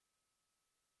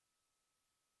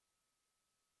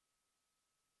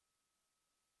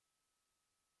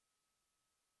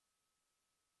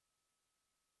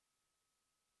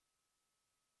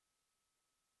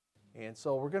And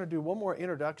so we're going to do one more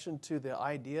introduction to the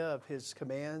idea of His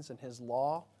commands and His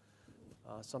law.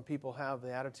 Some people have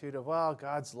the attitude of, well,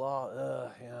 God's law,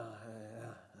 yeah.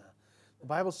 The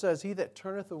Bible says, he that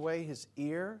turneth away his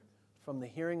ear from the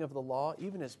hearing of the law,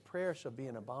 even his prayer shall be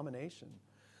an abomination.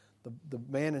 The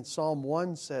man in Psalm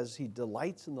 1 says he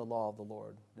delights in the law of the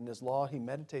Lord. In his law he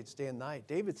meditates day and night.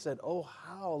 David said, oh,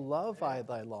 how love I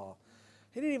thy law.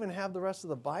 He didn't even have the rest of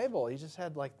the Bible. He just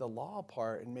had like the law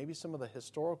part and maybe some of the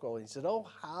historical. He said, oh,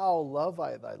 how love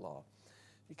I thy law.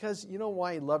 Because you know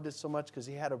why he loved it so much? Because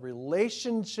he had a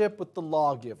relationship with the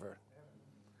lawgiver.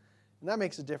 And that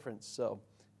makes a difference.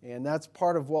 And that's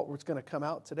part of what was going to come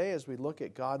out today as we look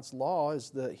at God's law, is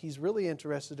that He's really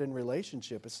interested in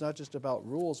relationship. It's not just about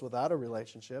rules without a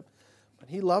relationship, but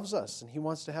He loves us and He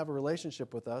wants to have a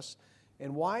relationship with us.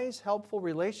 And wise, helpful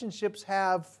relationships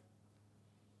have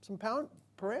some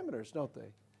parameters, don't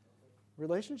they?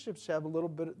 Relationships have a little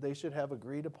bit, they should have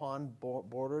agreed upon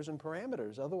borders and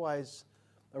parameters. Otherwise,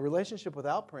 a relationship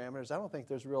without parameters, I don't think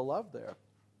there's real love there.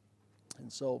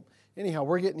 And so, anyhow,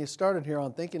 we're getting you started here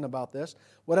on thinking about this.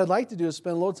 What I'd like to do is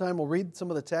spend a little time, we'll read some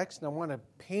of the text, and I want to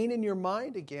paint in your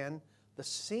mind again the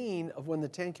scene of when the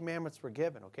Ten Commandments were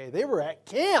given, okay? They were at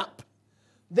camp.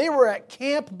 They were at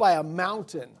camp by a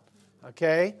mountain,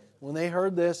 okay? When they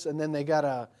heard this, and then they got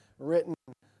a written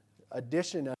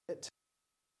edition of it.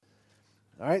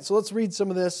 All right, so let's read some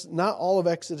of this. Not all of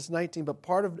Exodus 19, but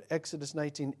part of Exodus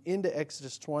 19 into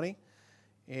Exodus 20.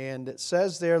 And it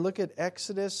says there, look at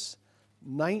Exodus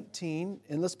 19,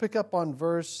 and let's pick up on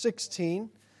verse 16.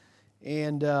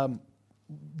 And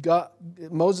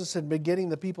Moses had been getting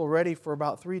the people ready for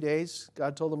about 3 days.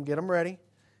 God told him, get them ready,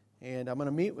 and I'm going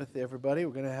to meet with everybody.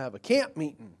 We're going to have a camp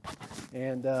meeting.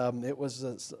 And it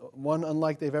was one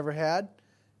unlike they've ever had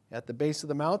at the base of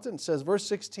the mountain. It says, verse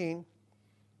 16,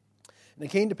 and it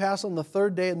came to pass on the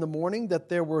third day in the morning that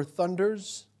there were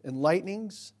thunders and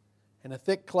lightnings and a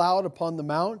thick cloud upon the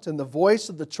mount, and the voice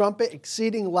of the trumpet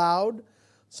exceeding loud,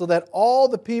 so that all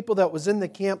the people that was in the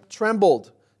camp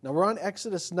trembled. Now we're on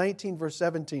Exodus 19, verse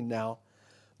 17 now.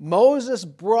 Moses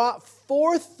brought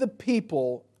forth the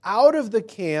people out of the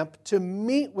camp to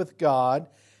meet with God,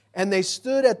 and they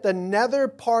stood at the nether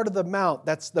part of the mount.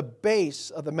 That's the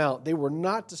base of the mount. They were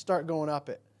not to start going up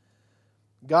it.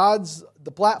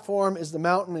 The platform is the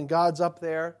mountain, and God's up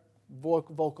there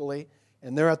vocally,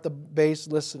 and they're at the base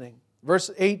listening.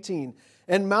 Verse 18,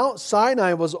 and Mount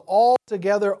Sinai was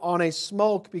altogether on a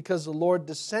smoke, because the Lord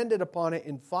descended upon it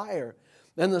in fire.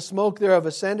 And the smoke thereof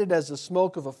ascended as the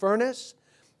smoke of a furnace,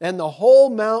 and the whole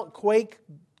mount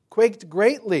quaked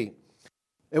greatly.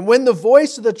 And when the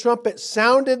voice of the trumpet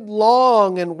sounded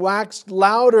long and waxed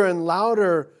louder and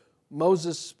louder,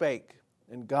 Moses spake,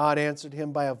 and God answered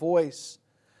him by a voice.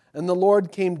 And the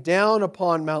Lord came down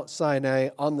upon Mount Sinai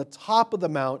on the top of the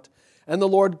mount, and the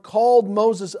Lord called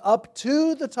Moses up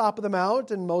to the top of the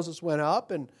mount, and Moses went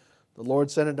up, and the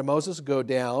Lord said unto Moses, go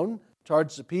down,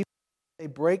 charge the people, they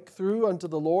break through unto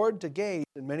the Lord to gaze,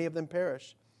 and many of them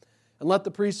perish. And let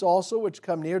the priests also, which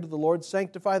come near to the Lord,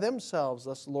 sanctify themselves,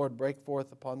 lest the Lord break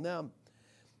forth upon them.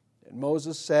 And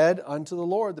Moses said unto the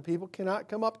Lord, the people cannot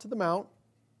come up to Mount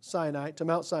Sinai,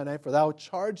 for thou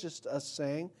chargest us,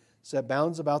 saying, set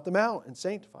bounds about the mount, and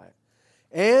sanctify it.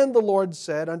 And the Lord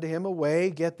said unto him, away,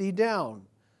 get thee down,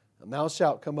 and thou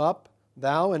shalt come up,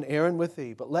 thou and Aaron with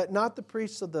thee. But let not the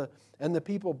priests and the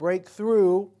people break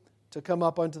through to come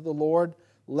up unto the Lord,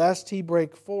 lest he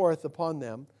break forth upon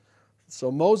them.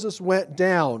 So Moses went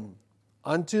down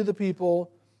unto the people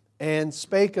and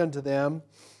spake unto them.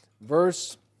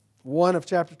 Verse 1 of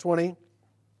chapter 20.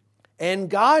 And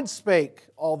God spake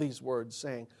all these words,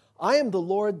 saying, I am the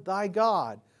Lord thy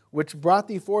God, which brought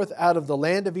thee forth out of the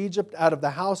land of Egypt, out of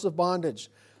the house of bondage.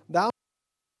 Thou shalt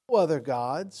have no other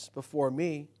gods before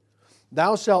me.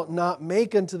 Thou shalt not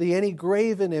make unto thee any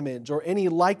graven image, or any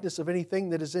likeness of anything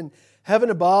that is in heaven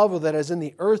above, or that is in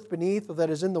the earth beneath, or that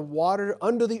is in the water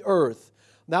under the earth.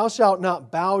 Thou shalt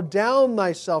not bow down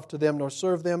thyself to them, nor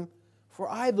serve them. For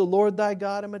I, the Lord thy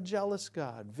God, am a jealous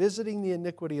God, visiting the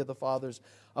iniquity of the fathers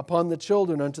upon the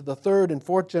children, unto the third and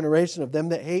fourth generation of them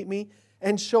that hate me,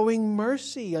 and showing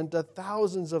mercy unto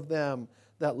thousands of them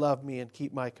that love me and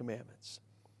keep my commandments.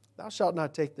 Thou shalt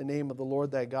not take the name of the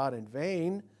Lord thy God in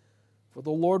vain, for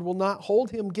the Lord will not hold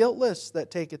him guiltless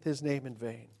that taketh his name in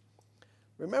vain.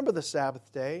 Remember the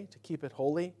Sabbath day to keep it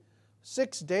holy.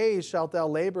 6 days shalt thou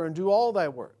labor and do all thy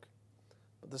work.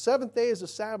 But the seventh day is the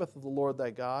Sabbath of the Lord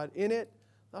thy God. In it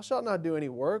thou shalt not do any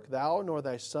work, thou, nor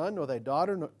thy son, nor thy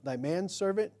daughter, nor thy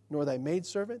manservant, nor thy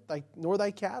maidservant, nor thy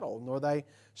cattle, nor thy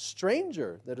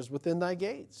stranger that is within thy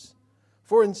gates.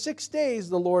 For in 6 days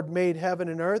the Lord made heaven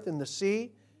and earth and the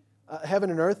sea, heaven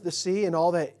and earth, the sea, and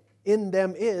all that in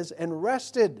them is, and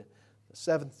rested the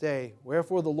seventh day.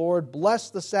 Wherefore the Lord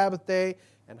blessed the Sabbath day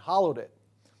and hallowed it.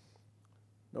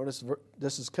 Notice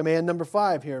this is command number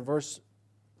 5 here in verse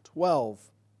 12.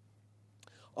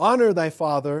 Honor thy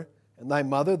father and thy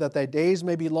mother, that thy days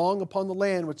may be long upon the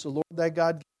land which the Lord thy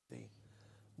God gave thee.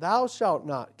 Thou shalt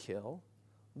not kill.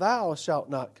 Thou shalt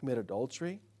not commit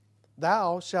adultery.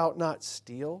 Thou shalt not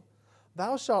steal.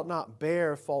 Thou shalt not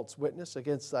bear false witness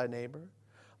against thy neighbor.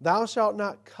 Thou shalt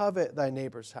not covet thy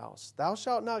neighbor's house. Thou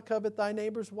shalt not covet thy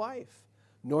neighbor's wife,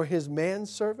 nor his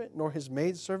manservant, nor his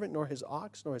maidservant, nor his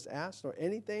ox, nor his ass, nor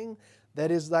anything that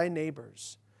is thy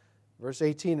neighbor's. Verse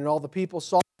 18, and all the people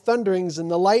saw the thunderings and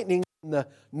the lightning and the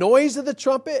noise of the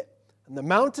trumpet and the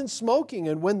mountain smoking.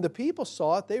 And when the people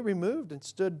saw it, they removed and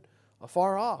stood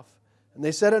afar off. And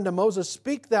they said unto Moses,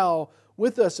 Speak thou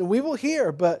with us, and we will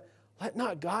hear, but let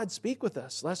not God speak with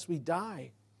us, lest we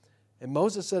die. And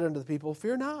Moses said unto the people,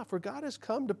 Fear not, for God has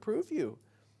come to prove you,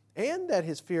 and that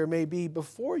his fear may be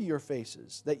before your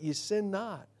faces, that ye sin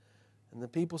not. And the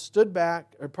people stood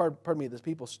back, or the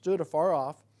people stood afar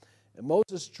off, and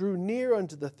Moses drew near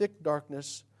unto the thick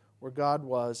darkness where God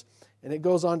was. And it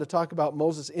goes on to talk about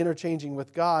Moses interchanging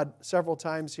with God several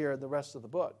times here in the rest of the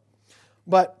book.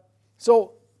 But,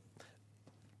 so,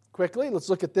 quickly, let's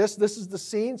look at this. This is the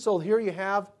scene. So here you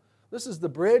have, this is the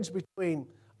bridge between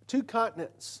two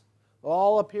continents.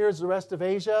 All up here is the rest of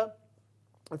Asia.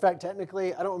 In fact,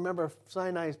 technically, I don't remember if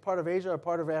Sinai is part of Asia or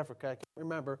part of Africa. I can't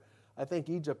remember. I think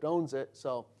Egypt owns it.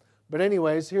 But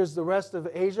anyways, here's the rest of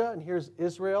Asia, and here's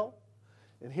Israel.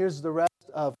 And here's the rest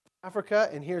of Africa,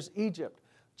 and here's Egypt.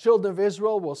 Children of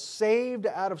Israel were saved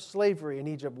out of slavery in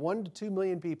Egypt. 1 to 2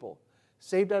 million people.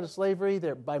 Saved out of slavery.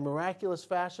 They're by miraculous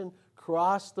fashion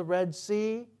crossed the Red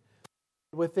Sea.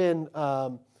 Within,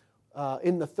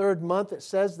 in the 3rd month, it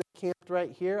says they camped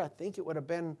right here. I think it would have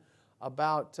been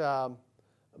about,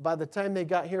 by the time they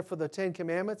got here for the 10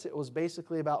 Commandments, it was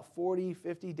basically about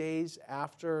 50 days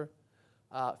after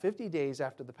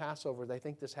the Passover. They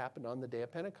think this happened on the day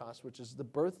of Pentecost, which is the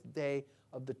birthday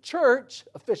of the church,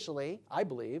 officially, I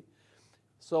believe.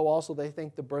 So also they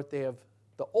think the birthday of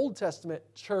the Old Testament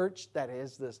church, that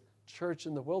is, this church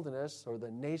in the wilderness, or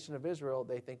the nation of Israel,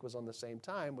 they think was on the same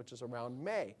time, which is around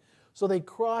May. So they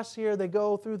cross here, they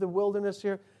go through the wilderness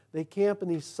here, they camp in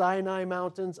these Sinai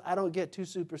mountains. I don't get too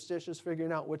superstitious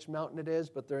figuring out which mountain it is,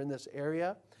 but they're in this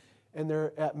area. And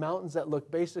they're at mountains that look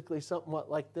basically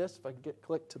somewhat like this. If I can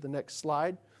click to the next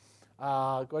slide.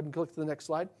 Go ahead and click to the next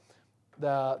slide.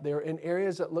 They're in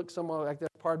areas that look somewhat like that.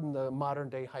 Pardon the modern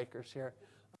day hikers here.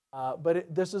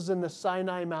 But this is in the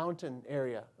Sinai mountain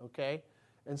area, okay?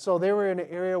 And so they were in an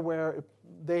area where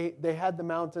they had the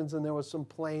mountains, and there was some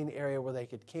plain area where they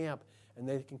could camp, and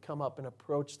they can come up and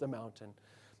approach the mountain.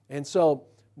 And so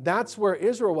that's where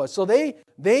Israel was. So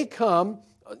they come,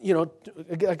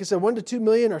 like I said, 1 to 2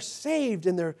 million are saved,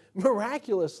 and they're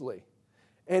miraculously.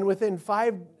 And within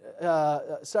 5,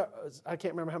 I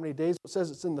can't remember how many days, it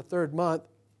says it's in the 3rd month,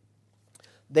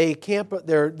 they camp,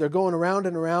 they're going around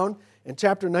and around. In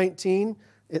chapter 19,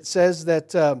 it says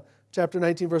that, chapter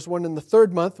 19, verse 1, in the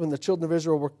 3rd month, when the children of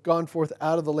Israel were gone forth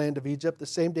out of the land of Egypt, the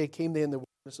same day came they in the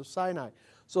wilderness of Sinai.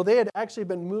 So they had actually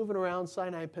been moving around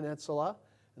Sinai Peninsula,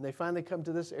 and they finally come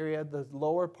to this area, the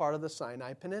lower part of the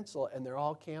Sinai Peninsula, and they're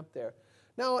all camped there.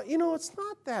 Now, it's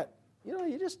not that,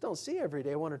 you just don't see every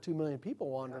day 1 or 2 million people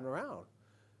wandering around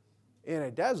in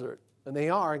a desert. And they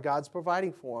are, and God's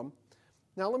providing for them.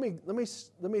 Now, let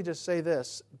me just say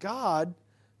this. God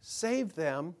saved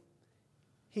them.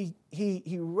 He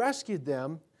rescued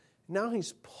them. Now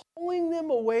He's pulling them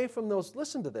away from those.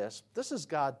 Listen to this. This is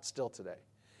God still today.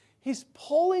 He's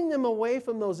pulling them away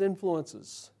from those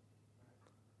influences,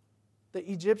 the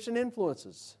Egyptian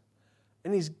influences.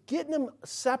 And He's getting them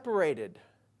separated.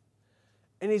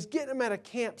 And He's getting them at a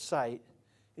campsite.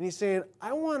 And He's saying,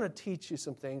 I want to teach you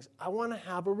some things. I want to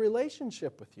have a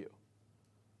relationship with you.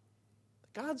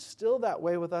 God's still that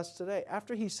way with us today.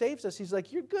 After He saves us, He's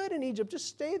like, you're good in Egypt. Just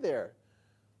stay there.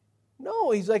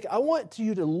 No, He's like, I want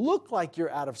you to look like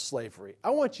you're out of slavery. I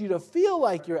want you to feel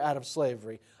like you're out of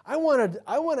slavery. I want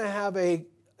to have a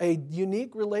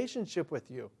unique relationship with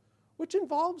you, which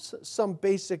involves some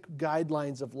basic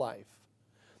guidelines of life.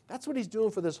 That's what He's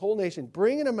doing for this whole nation.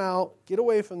 Bringing them out, get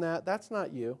away from that. That's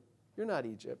not you. You're not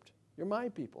Egypt. You're my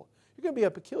people. You're going to be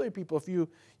a peculiar people if you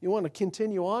want to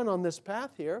continue on this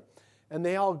path here. And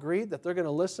they all agreed that they're going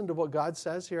to listen to what God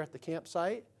says here at the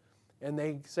campsite. And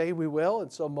they say, we will.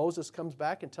 And so Moses comes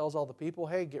back and tells all the people,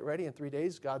 hey, get ready. In 3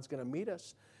 days, God's going to meet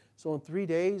us. So in 3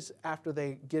 days after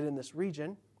they get in this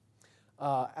region,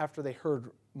 after they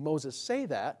heard Moses say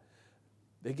that,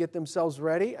 They get themselves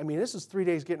ready. I mean, this is 3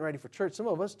 days getting ready for church. Some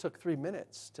of us took 3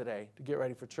 minutes today to get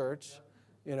ready for church.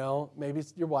 You know, maybe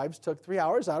your wives took 3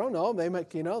 hours. I don't know. They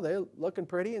might, you know, they're looking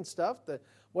pretty and stuff.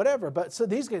 Whatever. But so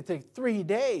these are going to take 3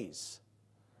 days.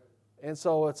 And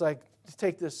so it's like,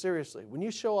 take this seriously. When you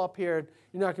show up here,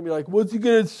 you're not going to be like, what's he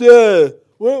going to say?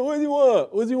 What do you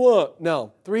want? What does he want?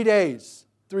 No, 3 days.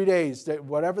 3 days.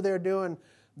 Whatever they're doing,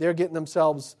 they're getting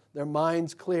themselves, their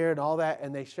minds cleared, all that,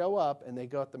 and they show up and they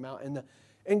go up the mountain.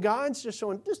 And God's just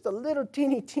showing just a little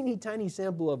teeny tiny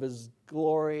sample of His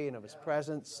glory and of His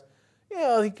presence. You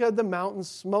know, He got the mountains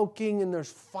smoking and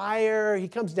there's fire. He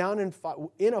comes down in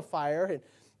a fire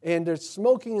and there's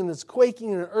smoking and there's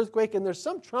quaking and an earthquake and there's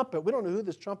some trumpet. We don't know who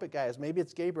this trumpet guy is. Maybe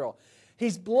it's Gabriel.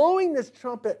 He's blowing this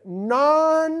trumpet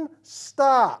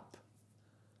non-stop.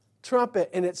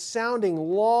 Trumpet, and it's sounding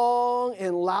long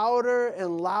and louder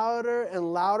and louder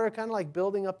and louder, kind of like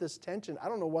building up this tension. I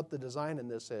don't know what the design in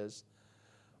this is,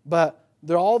 but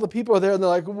all the people are there and they're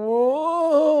like,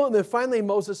 whoa, and then finally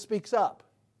Moses speaks up.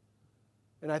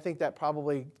 And I think that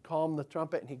probably calmed the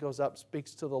trumpet, and he goes up,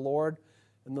 speaks to the Lord,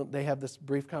 and they have this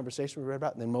brief conversation we read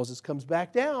about, and then Moses comes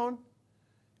back down,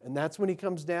 and that's when he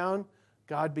comes down,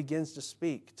 God begins to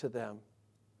speak to them.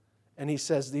 And he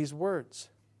says these words.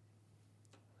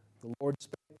 The Lord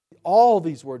spake all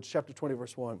these words, chapter 20,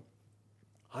 verse 1.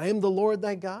 I am the Lord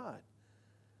thy God,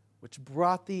 which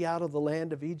brought thee out of the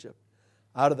land of Egypt,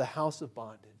 out of the house of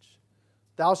bondage.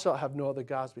 Thou shalt have no other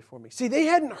gods before me. See, they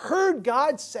hadn't heard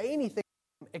God say anything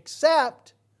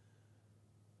except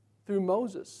through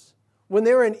Moses. When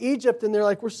they were in Egypt and they're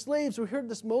like, we're slaves, we heard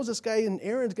this Moses guy and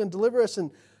Aaron's going to deliver us, and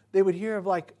they would hear of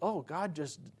like, oh, God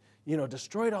just,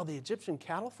 destroyed all the Egyptian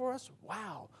cattle for us?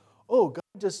 Wow. Oh, God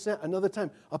just sent another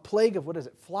time a plague of,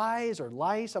 flies or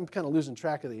lice? I'm kind of losing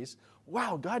track of these.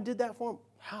 Wow, God did that for them?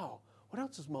 How? What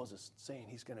else is Moses saying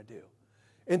He's going to do?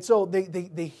 And so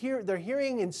they're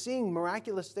hearing and seeing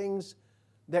miraculous things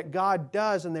that God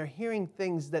does, and they're hearing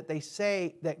things that they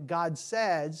say that God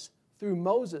says through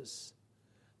Moses.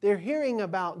 They're hearing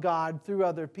about God through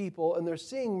other people, and they're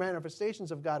seeing manifestations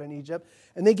of God in Egypt,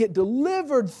 and they get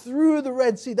delivered through the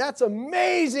Red Sea. That's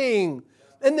amazing.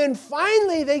 And then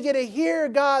finally they get to hear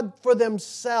God for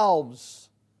themselves.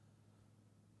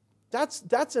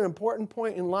 That's an important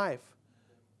point in life.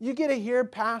 You get to hear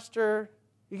pastor,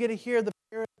 you get to hear the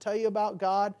parent tell you about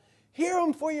God. Hear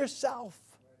Him for yourself.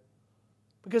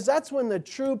 Because that's when the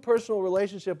true personal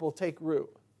relationship will take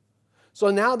root. So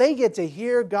now they get to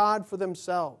hear God for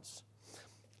themselves.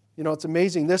 You know, it's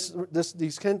amazing.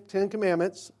 These 10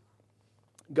 Commandments,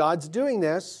 God's doing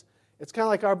this. It's kind of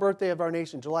like our birthday of our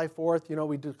nation, July 4th. You know,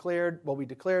 we declared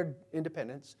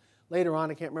independence. Later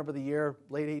on, I can't remember the year,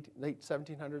 late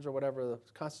 1700s or whatever, the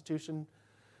Constitution.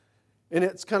 And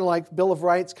it's kind of like Bill of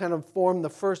Rights kind of formed the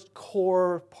first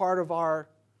core part of our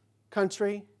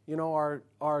country, you know,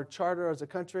 our charter as a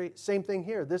country. Same thing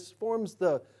here. This forms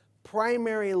the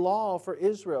primary law for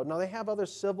Israel. Now, they have other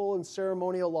civil and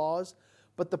ceremonial laws,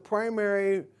 but the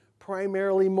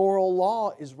primarily moral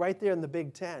law is right there in the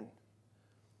Big Ten.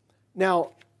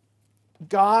 Now,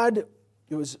 God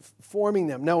was forming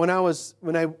them. Now,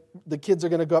 the kids are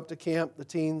going to go up to camp, the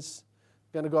teens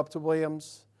going to go up to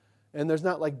Williams, and there's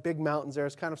not like big mountains there.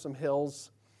 It's kind of some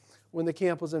hills. When the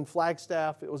camp was in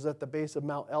Flagstaff, it was at the base of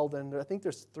Mount Eldon. I think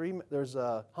there's three. There's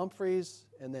Humphreys,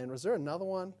 and then was there another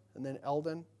one? And then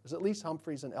Eldon. There's at least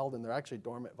Humphreys and Eldon. They're actually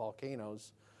dormant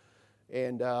volcanoes,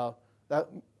 and the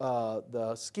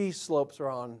ski slopes are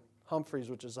on Humphreys,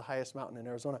 which is the highest mountain in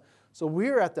Arizona. So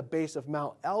we were at the base of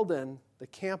Mount Eldon. The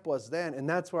camp was then, and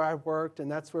that's where I worked,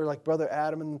 and that's where like Brother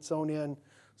Adam and Sonia and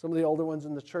some of the older ones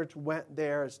in the church went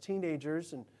there as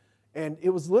teenagers, and it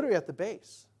was literally at the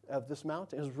base of this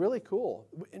mountain. It was really cool.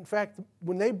 In fact,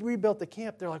 when they rebuilt the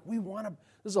camp, they're like,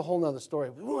 this is a whole other story.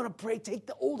 We want to take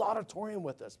the old auditorium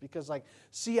with us, because like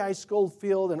C.I.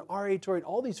 Schofield and R.A. Torrey,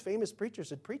 all these famous preachers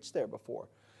had preached there before.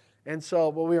 And so,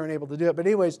 we weren't able to do it. But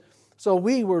anyways, so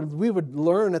we would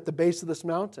learn at the base of this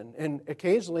mountain. And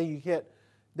occasionally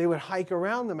they would hike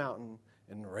around the mountain.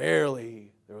 And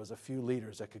rarely there was a few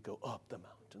leaders that could go up the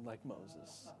mountain like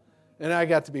Moses. And I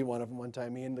got to be one of them one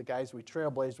time. Me and the guys, we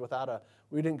trailblazed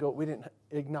we didn't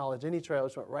acknowledge any trail. We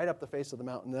just went right up the face of the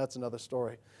mountain. That's another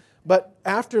story. But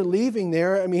after leaving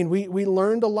there, we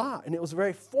learned a lot, and it was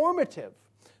very formative.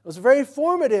 It was very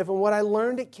formative in what I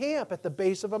learned at camp at the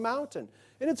base of a mountain.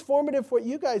 And it's formative for what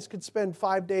you guys could spend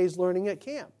 5 days learning at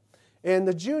camp. And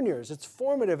the juniors, it's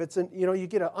formative. You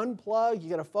get to unplug, you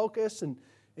get to focus, and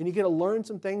you get to learn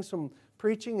some things from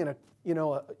preaching in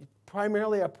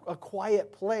primarily a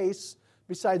quiet place.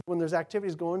 Besides when there's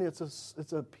activities going,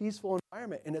 it's a peaceful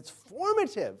environment, and it's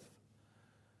formative.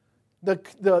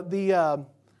 The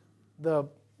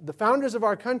founders of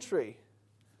our country,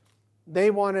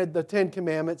 they wanted the Ten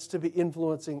Commandments to be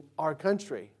influencing our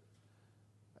country.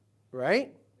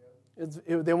 Right?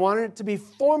 They wanted it to be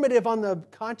formative on the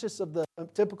conscience of the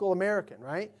typical American,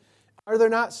 right? Are there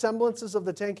not semblances of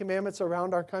the Ten Commandments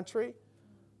around our country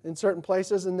in certain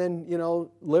places? And then,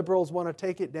 liberals want to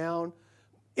take it down.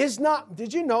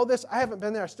 Did you know this? I haven't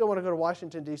been there. I still want to go to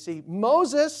Washington, D.C.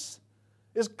 Moses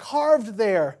is carved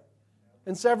there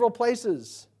in several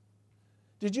places.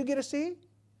 Did you get to see?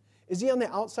 Is he on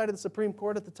the outside of the Supreme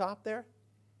Court at the top there?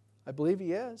 I believe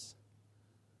he is.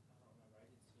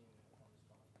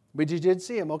 But you did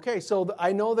see him. Okay, so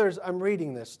I know I'm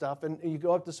reading this stuff, and you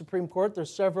go up to the Supreme Court,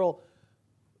 there's several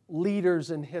leaders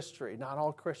in history, not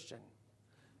all Christian.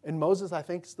 And Moses, I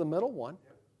think, is the middle one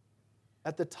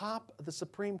at the top of the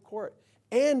Supreme Court.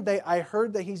 And I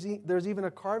heard that there's even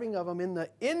a carving of him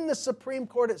in the Supreme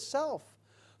Court itself.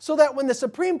 So that when the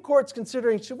Supreme Court's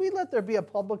considering, should we let there be a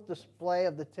public display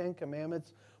of the Ten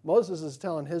Commandments? Moses is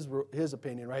telling his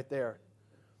opinion right there.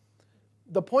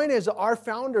 The point is, our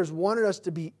founders wanted us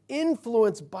to be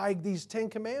influenced by these Ten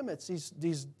Commandments,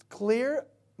 these clear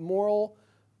moral,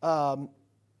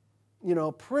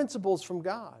 principles from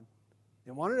God.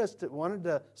 They wanted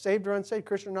to saved or unsaved,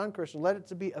 Christian or non-Christian, let it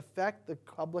to be affect the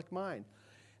public mind.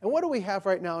 And what do we have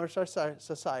right now in our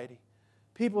society?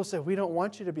 People say, we don't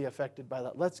want you to be affected by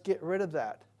that. Let's get rid of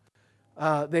that.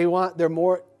 They're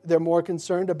more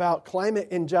concerned about climate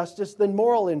injustice than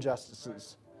moral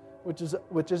injustices, which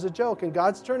is a joke. And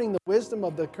God's turning the wisdom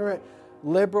of the current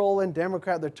liberal and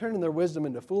Democrat, they're turning their wisdom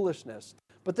into foolishness.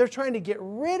 But they're trying to get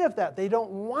rid of that. They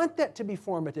don't want that to be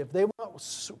formative. They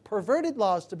want perverted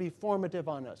laws to be formative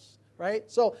on us, right?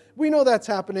 So we know that's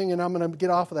happening, and I'm going to get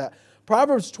off of that.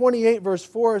 Proverbs 28, verse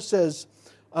 4 says,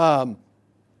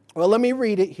 let me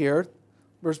read it here.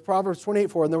 Proverbs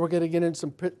 28, 4, and then we're going to get into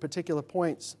some particular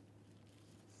points.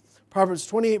 Proverbs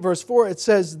 28, verse 4, it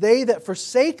says, they that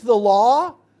forsake the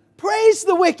law praise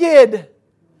the wicked.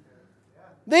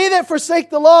 They that forsake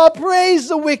the law praise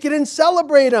the wicked and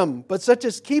celebrate them. But such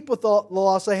as keep with the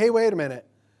law say, hey, wait a minute.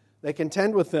 They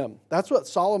contend with them. That's what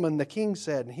Solomon the king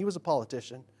said, and he was a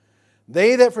politician.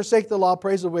 They that forsake the law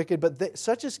praise the wicked, but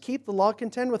such as keep the law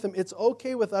contend with them. It's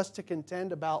okay with us to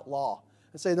contend about law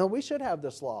and say, no, we should have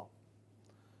this law.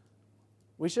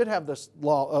 We should have this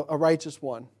law, a righteous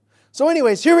one. So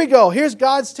anyways, here we go. Here's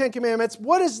God's Ten Commandments.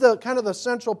 What is the kind of the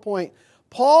central point?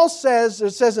 Paul says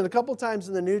it a couple times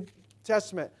in the New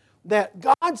Testament, that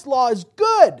God's law is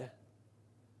good.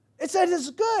 It says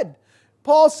it's good.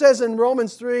 Paul says in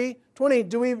Romans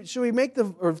 3:20, should we make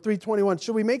 3:21,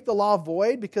 should we make the law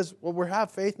void? Because, we have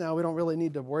faith now, we don't really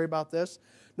need to worry about this.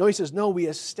 No, he says, no, we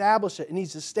establish it. It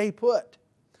needs to stay put.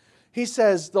 He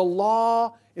says the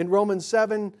law in Romans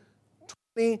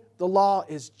 7:20, the law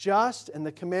is just and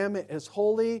the commandment is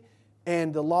holy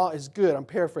and the law is good. I'm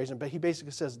paraphrasing, but he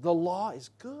basically says the law is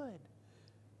good.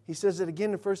 He says it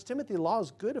again in 1 Timothy, the law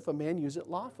is good if a man use it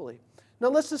lawfully. Now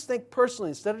let's just think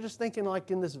personally, instead of just thinking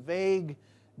like in this vague,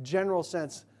 general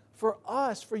sense. For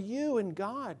us, for you and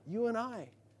God, you and I,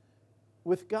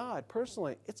 with God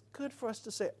personally, it's good for us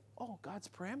to say, oh, God's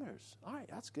parameters. All right,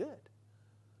 that's good.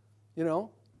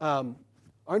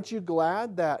 Aren't you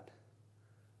glad that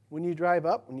when you drive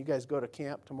up, when you guys go to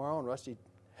camp tomorrow and Rusty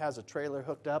has a trailer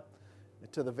hooked up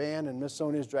to the van and Miss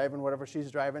Sonia's driving whatever she's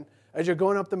driving, as you're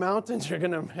going up the mountains, you're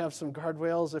going to have some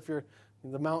guardrails. If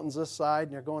the mountain's this side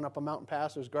and you're going up a mountain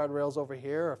pass, there's guardrails over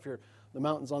here. Or if the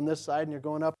mountain's on this side and you're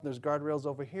going up, there's guardrails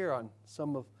over here on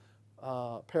some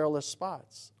of perilous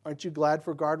spots. Aren't you glad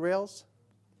for guardrails?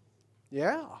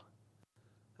 Yeah,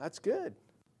 that's good.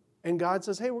 And God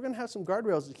says, hey, we're going to have some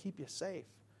guardrails to keep you safe.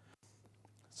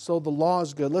 So the law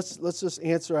is good. Let's just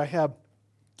answer. I have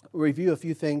review a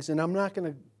few things, and I'm not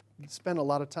going to spend a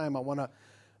lot of time. I want to,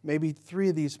 maybe 3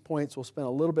 of these points we'll spend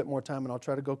a little bit more time, and I'll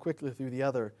try to go quickly through the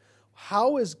other.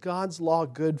 How is God's law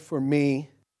good for me?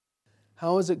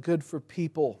 How is it good for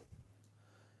people?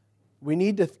 We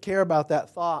need to care about that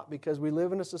thought because we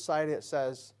live in a society that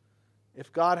says,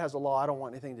 if God has a law, I don't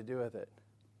want anything to do with it.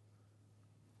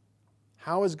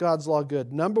 How is God's law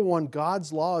good? Number one,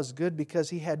 God's law is good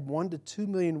because He had 1 to 2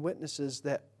 million witnesses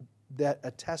that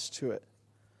attest to it.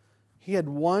 He had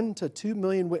 1 to 2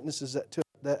 million witnesses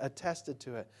that attested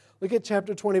to it. Look at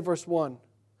chapter 20, verse 1.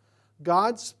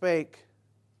 God spake,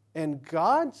 and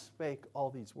God spake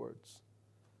all these words.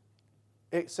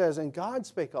 It says, and God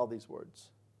spake all these words.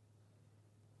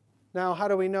 Now, how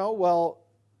do we know? Well,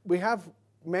 we have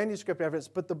manuscript evidence,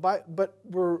 but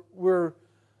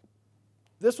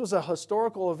this was a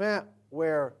historical event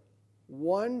where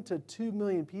 1 to 2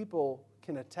 million people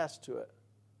can attest to it.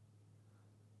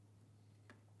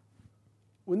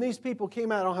 when these people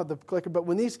came out, I don't have the clicker, but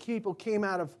when these people came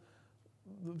out of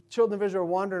the children of Israel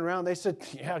wandering around, they said,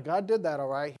 yeah, God did that all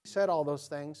right. He said all those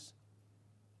things.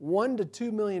 1 to 2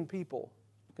 million people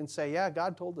can say, yeah,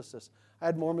 God told us this. I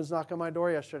had Mormons knock on my door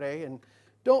yesterday. And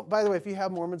by the way, if you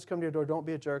have Mormons come to your door, don't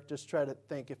be a jerk. Just try to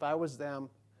think, if I was them,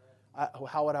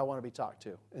 how would I want to be talked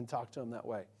to? And talk to them that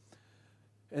way.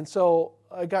 And so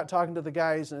I got talking to the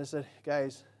guys, and I said,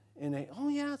 guys, and they, oh,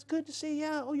 yeah, it's good to see you.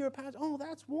 Yeah, oh, you're a pastor. Oh,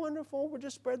 that's wonderful. We're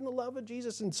just spreading the love of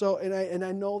Jesus. And so, and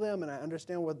I know them, and I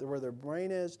understand where their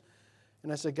brain is.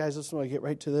 And I said, guys, listen, when I get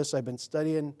right to this, I've been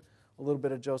studying a little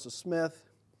bit of Joseph Smith,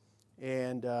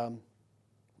 and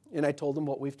I told them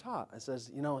what we've taught. I says,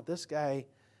 this guy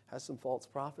has some false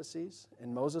prophecies,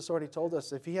 and Moses already told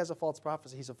us if he has a false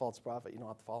prophecy, he's a false prophet. You don't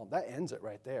have to follow him. That ends it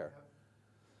right there.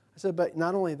 I said, but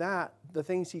not only that, the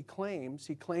things he claims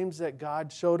that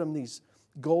God showed him these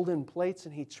golden plates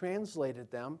and he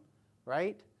translated them,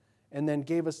 right? And then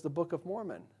gave us the Book of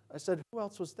Mormon. I said, who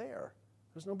else was there?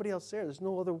 There's nobody else there. There's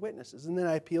no other witnesses. And then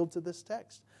I appealed to this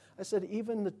text. I said,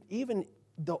 even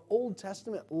the Old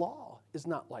Testament law is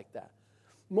not like that.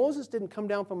 Moses didn't come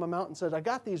down from a mountain and said, I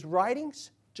got these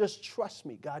writings, just trust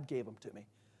me, God gave them to me.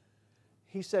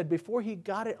 He said before he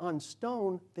got it on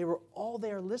stone, they were all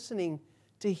there listening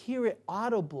to hear it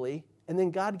audibly, and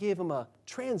then God gave them a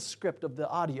transcript of the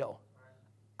audio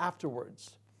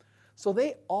afterwards. So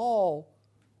they all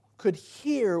could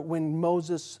hear when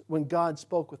God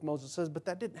spoke with Moses. Says, but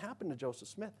that didn't happen to Joseph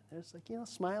Smith. They're just like,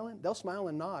 smiling. They'll smile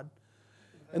and nod.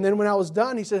 And then when I was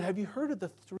done, he said, have you heard of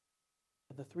the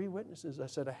three witnesses? I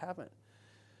said, I haven't.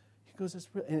 He goes,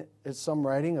 it's some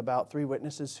writing about 3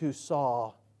 witnesses who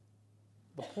saw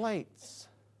the plates.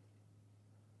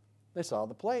 They saw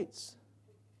the plates.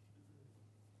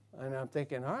 And I'm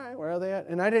thinking, all right, where are they at?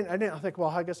 And I think, well,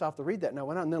 I guess I'll have to read that. And I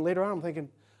went on. And then later on, I'm thinking,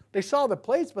 they saw the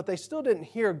plates, but they still didn't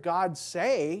hear God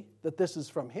say that this is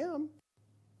from him.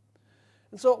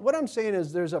 And so what I'm saying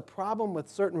is there's a problem with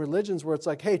certain religions where it's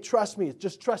like, hey, trust me,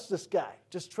 just trust this guy.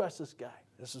 Just trust this guy.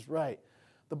 This is right.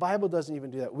 The Bible doesn't even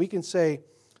do that. We can say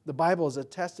the Bible is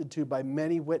attested to by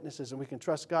many witnesses, and we can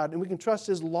trust God, and we can trust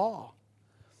his law.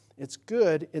 It's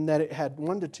good in that it had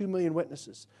 1 to 2 million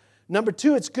witnesses. Number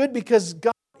 2, it's good because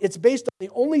it's based on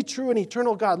the only true and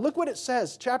eternal God. Look what it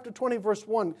says, chapter 20, verse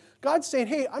 1. God's saying,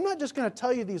 hey, I'm not just going to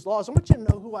tell you these laws. I want you to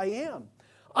know who I am.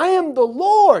 I am the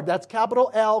Lord. That's capital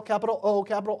L, capital O,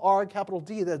 capital R, capital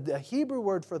D. The Hebrew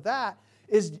word for that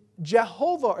is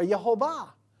Jehovah or Yehovah.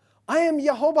 I am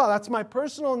Yehovah. That's my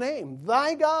personal name.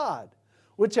 Thy God,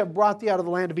 which have brought thee out of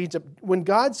the land of Egypt. When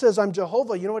God says, I'm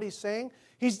Jehovah, you know what he's saying?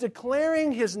 He's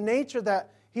declaring his nature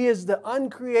that he is the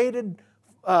uncreated,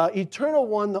 eternal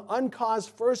one, the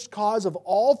uncaused first cause of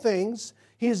all things.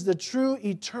 He is the true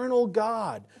eternal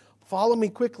God. Follow me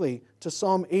quickly to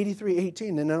Psalm 83:18,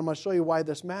 and then I'm going to show you why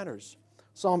this matters.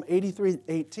 Psalm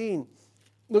 83:18.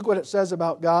 Look what it says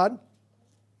about God.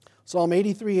 Psalm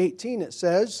 83:18, it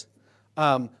says,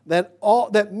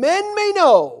 that men may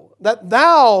know that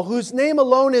thou, whose name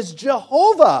alone is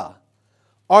Jehovah,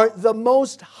 art the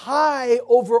most high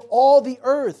over all the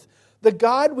earth. The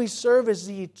God we serve is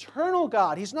the eternal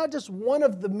God. He's not just one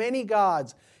of the many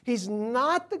gods. He's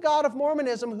not the God of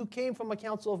Mormonism who came from a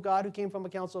council of God,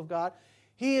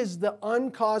 He is the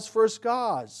uncaused first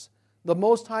cause, the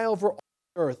most high over all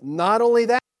the earth. Not only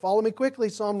that, follow me quickly,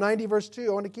 Psalm 90 verse 2.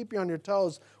 I want to keep you on your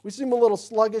toes. We seem a little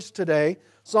sluggish today.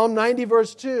 Psalm 90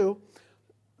 verse 2.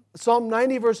 Psalm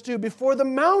 90 verse 2. Before the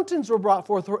mountains were brought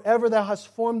forth, wherever thou hast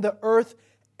formed the earth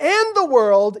and the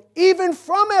world, even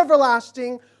from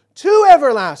everlasting to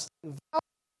everlasting, thou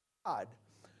God.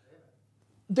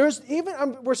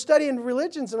 We're studying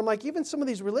religions, and I'm like, even some of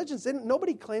these religions,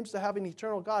 nobody claims to have an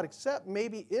eternal God except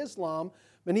maybe Islam,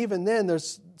 but even then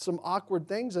there's some awkward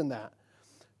things in that.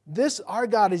 Our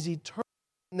God is eternal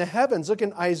in the heavens. Look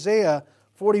in Isaiah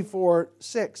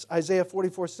 44:6. Isaiah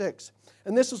 44:6.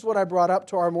 And this is what I brought up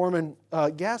to our Mormon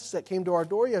guests that came to our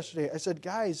door yesterday. I said,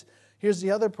 guys, here's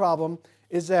the other problem,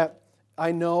 is that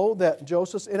I know that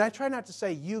Joseph, and I try not to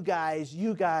say you guys.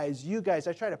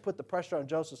 I try to put the pressure on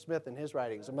Joseph Smith and his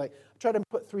writings. I try to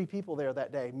put 3 people there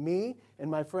that day, me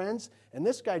and my friends, and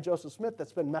this guy Joseph Smith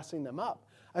that's been messing them up.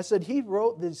 I said he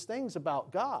wrote these things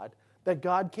about God, that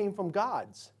God came from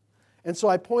gods. And so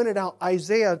I pointed out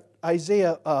Isaiah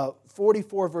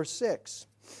 44 verse 6,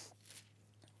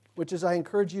 which is I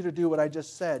encourage you to do what I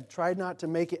just said. Try not to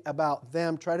make it about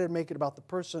them. Try to make it about the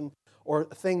person or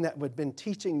thing that would have been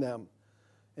teaching them.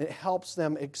 It helps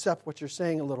them accept what you're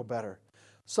saying a little better.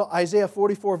 So Isaiah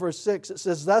 44 verse 6, it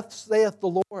says, thus saith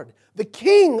the Lord, the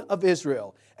King of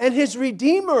Israel, and his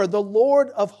Redeemer, the Lord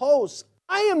of hosts.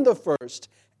 I am the first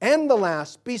and the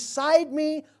last. Beside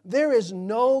me, there is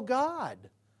no God.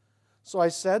 So I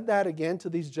said that again to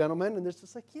these gentlemen, and they're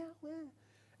just like, yeah, well.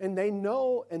 And they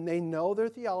know their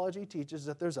theology teaches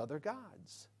that there's other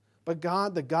gods. But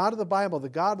God, the God of the Bible, the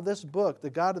God of this book,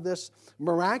 the God of this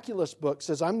miraculous book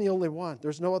says, I'm the only one.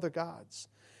 There's no other gods.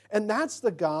 And that's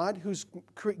the God who's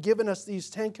given us these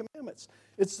 10 commandments.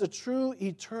 It's the true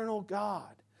eternal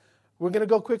God. We're going to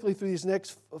go quickly through these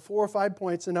next 4 or 5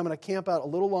 points, and I'm going to camp out a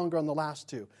little longer on the last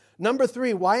 2. Number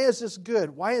 3, why is this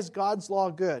good? Why is God's law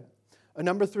good?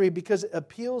 Number 3, because it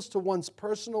appeals to one's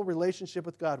personal relationship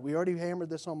with God. We already hammered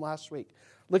this home last week.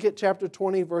 Look at chapter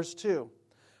 20, verse 2.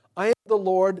 I am the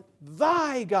Lord,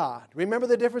 thy God. Remember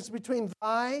the difference between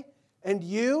thy and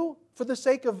you? For the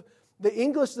sake of the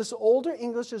English, this older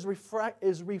English is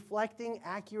reflecting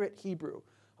accurate Hebrew.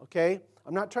 Okay?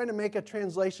 I'm not trying to make a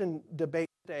translation debate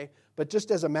today, but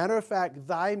just as a matter of fact,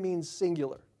 thy means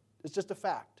singular. It's just a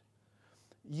fact.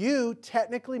 You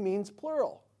technically means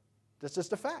plural. That's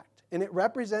just a fact. And it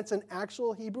represents an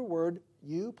actual Hebrew word,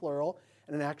 you, plural,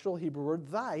 and an actual Hebrew word,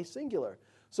 thy, singular.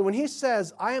 So when he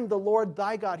says, I am the Lord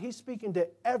thy God, he's speaking to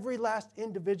every last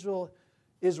individual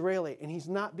Israeli, and he's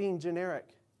not being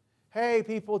generic. Hey,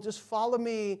 people, just follow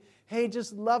me. Hey,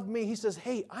 just love me. He says,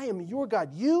 hey, I am your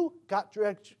God.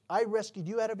 I rescued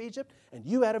you out of Egypt, and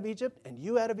you out of Egypt, and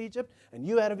you out of Egypt, and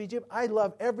you out of Egypt. I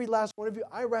love every last one of you.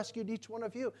 I rescued each one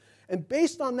of you. And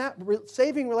based on that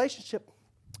saving relationship,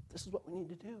 this is what we need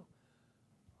to do.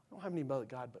 I don't have any other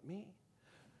God but me.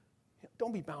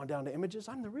 Don't be bound down to images.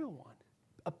 I'm the real one.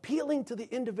 Appealing to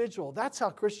the individual. That's how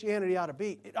Christianity ought to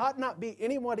be. It ought not be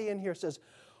anybody in here says,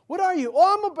 what are you?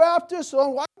 Oh, I'm a Baptist.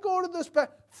 Oh, I go to this.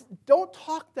 Don't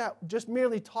talk that, just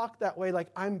merely talk that way like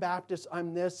I'm Baptist,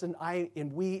 I'm this, and I,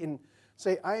 and we, and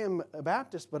say, I am a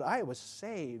Baptist, but I was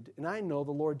saved, and I know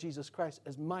the Lord Jesus Christ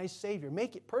as my Savior.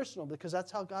 Make it personal, because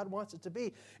that's how God wants it to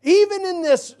be. Even in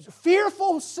this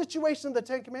fearful situation of the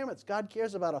Ten Commandments, God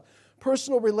cares about a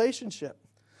personal relationship.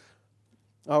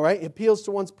 All right? It appeals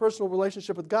to one's personal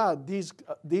relationship with God.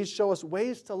 These show us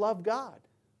ways to love God.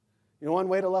 You know one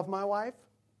way to love my wife?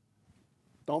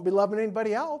 Don't be loving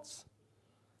anybody else.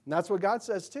 And that's what God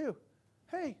says too.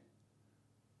 Hey,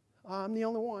 I'm the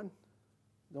only one.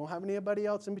 Don't have anybody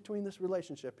else in between this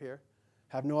relationship here.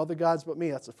 Have no other gods but me.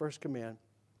 That's the first command.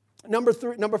 Number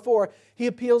 4, he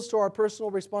appeals to our personal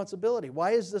responsibility.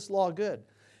 Why is this law good?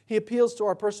 He appeals to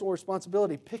our personal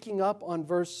responsibility. Picking up on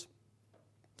verse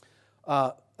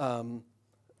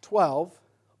 12,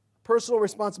 personal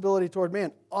responsibility toward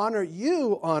man. Honor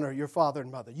your father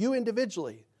and mother. You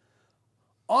individually.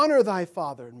 Honor thy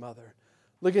father and mother.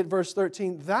 Look at verse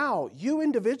 13. You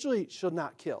individually should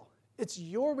not kill. It's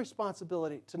your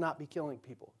responsibility to not be killing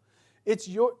people. It's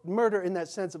your murder in that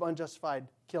sense of unjustified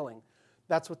killing.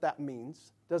 That's what that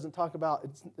means. It doesn't talk about,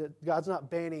 God's not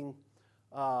banning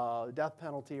death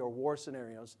penalty or war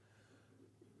scenarios.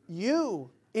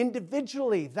 You,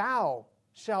 individually, thou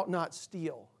shalt not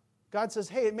steal. God says,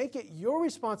 hey, make it your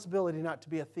responsibility not to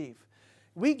be a thief.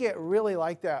 We get really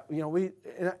like that. We're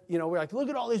like, look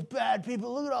at all these bad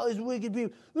people. Look at all these wicked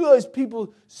people. Look at all these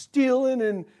people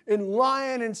stealing and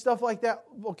lying and stuff like that.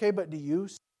 Okay, but do you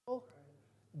steal?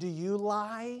 Do you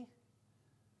lie?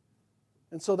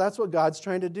 And so that's what God's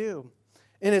trying to do.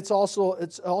 And it's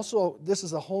also this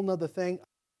is a whole nother thing.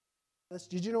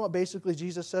 Did you know what basically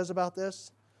Jesus says about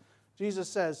this? Jesus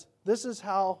says, this is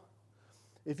how,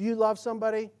 if you love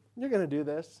somebody, you're going to do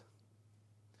this.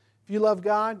 If you love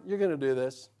God, you're going to do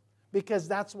this. Because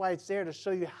that's why it's there, to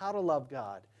show you how to love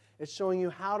God. It's showing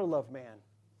you how to love man.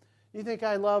 You think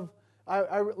I love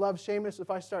Seamus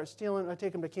if I start stealing, I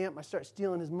take him to camp, I start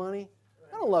stealing his money?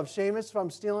 I don't love Seamus if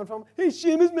I'm stealing from him. Hey,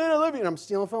 Seamus, man, I love you. And I'm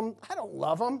stealing from him. I don't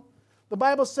love him. The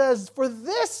Bible says, for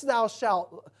this thou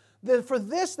shalt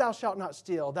not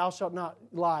steal, thou shalt not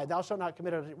lie, thou shalt not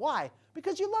commit adultery. Why?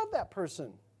 Because you love that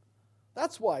person.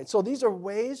 That's why. So these are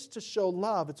ways to show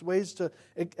love. It's ways to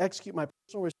execute my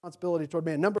personal responsibility toward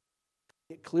man. Number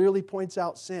 5, it clearly points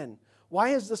out sin. Why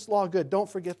is this law good? Don't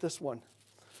forget this one.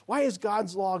 Why is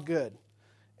God's law good?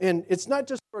 And it's not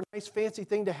just for a nice fancy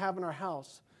thing to have in our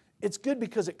house. It's good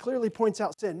because it clearly points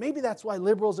out sin. Maybe that's why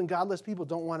liberals and godless people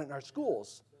don't want it in our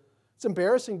schools. It's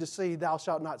embarrassing to say thou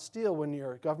shalt not steal when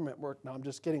you're government work. No, I'm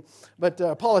just kidding. But when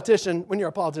you're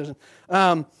a politician.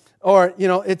 It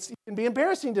can be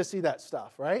embarrassing to see that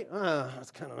stuff, right?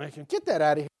 It's kind of like, get that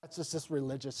out of here. That's just this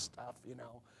religious stuff,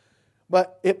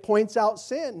 But it points out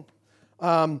sin.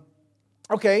 By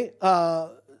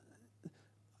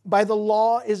the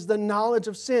law is the knowledge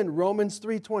of sin. Romans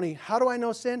 3:20. How do I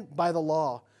know sin? By the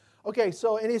law. Okay,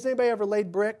 so has anybody ever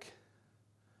laid brick?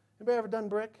 Anybody ever done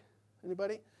brick?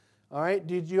 Anybody? All right.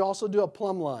 Did you also do a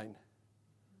plumb line?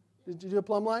 Did you do a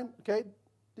plumb line? Okay.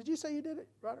 Did you say you did it,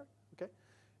 Rodder? Okay.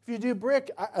 If you do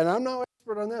brick, and I'm no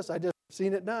expert on this, I just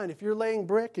seen it done. If you're laying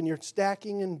brick and you're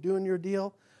stacking and doing your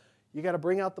deal, you got to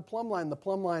bring out the plumb line. The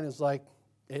plumb line is like,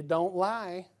 it don't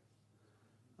lie.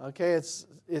 Okay, it's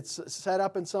set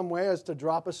up in some way as to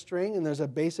drop a string, and there's a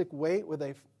basic weight with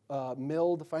a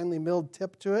finely milled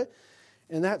tip to it.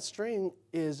 And that string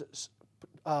is,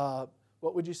 what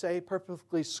would you say,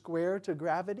 perfectly square to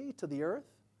gravity, to the earth.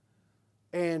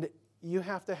 And you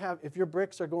have to have, if your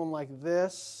bricks are going like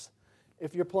this,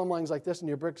 if your plumb line's like this and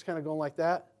your brick's kind of going like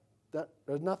that,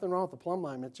 there's nothing wrong with the plumb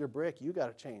line. It's your brick. You got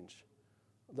to change.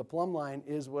 The plumb line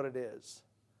is what it is.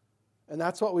 And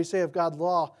that's what we say of God's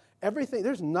law. Everything,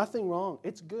 there's nothing wrong.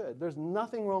 It's good. There's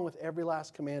nothing wrong with every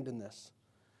last command in this.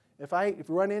 If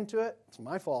you run into it, it's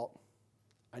my fault.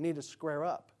 I need to square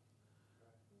up.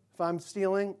 If I'm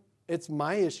stealing, it's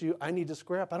my issue. I need to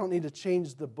square up. I don't need to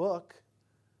change the book.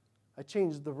 I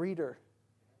change the reader.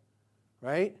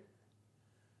 Right?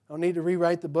 I don't need to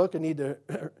rewrite the book. I need to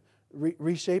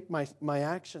reshape my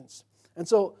actions. And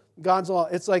so God's law,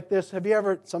 it's like this. Have you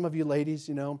ever, some of you ladies,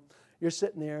 you're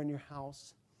sitting there in your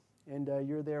house, and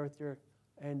you're there with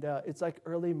it's like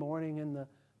early morning, and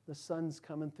the sun's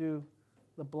coming through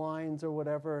the blinds or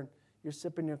whatever, and you're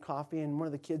sipping your coffee, and one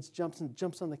of the kids jumps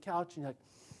on the couch, and you're like,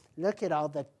 look at all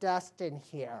the dust in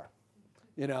here.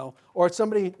 Or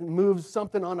somebody moves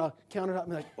something on a countertop,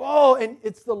 and you're like, whoa, and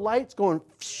it's the lights going,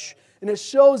 and it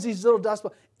shows these little dust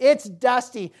balls. It's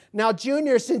dusty. Now,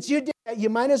 Junior, since you did that, you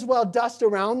might as well dust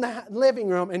around the living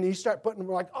room, and you start putting them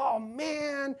like, oh,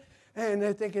 man. And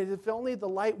I think if only the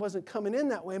light wasn't coming in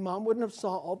that way, Mom wouldn't have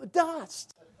saw all the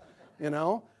dust.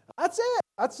 That's it.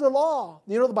 That's the law.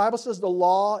 The Bible says the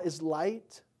law is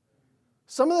light.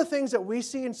 Some of the things that we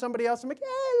see in somebody else, I'm like,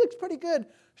 it looks pretty good.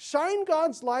 Shine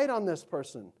God's light on this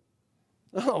person.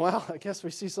 Oh, well, I guess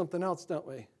we see something else, don't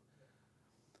we?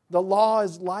 The law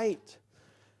is light.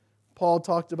 Paul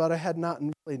talked about, I had not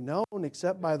really known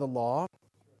except by the law.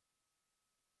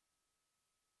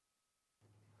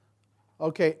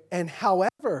 Okay, and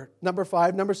however,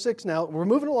 number 6 now, we're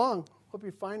moving along. Hope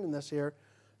you're finding this here.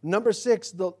 Number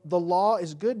 6, the law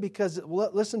is good because,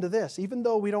 listen to this, even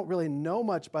though we don't really know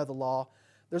much by the law,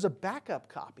 there's a backup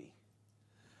copy.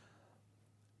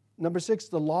 Number 6,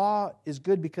 the law is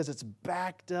good because it's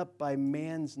backed up by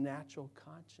man's natural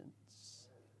conscience.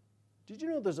 Did you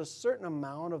know there's a certain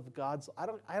amount of God's, I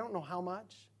don't know how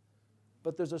much,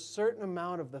 but there's a certain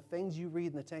amount of the things you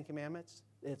read in the Ten Commandments,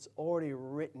 it's already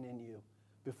written in you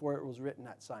before it was written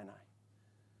at Sinai.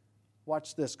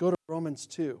 Watch this. Go to Romans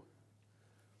 2.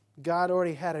 God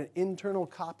already had an internal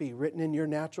copy written in your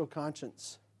natural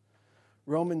conscience.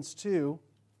 Romans 2,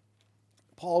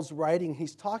 Paul's writing,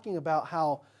 he's talking about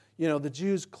how, the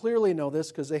Jews clearly know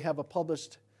this because they have a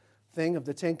published thing of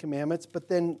the Ten Commandments. But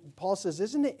then Paul says,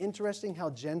 isn't it interesting how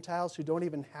Gentiles who don't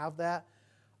even have that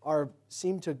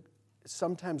seem to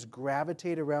sometimes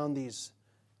gravitate around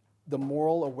the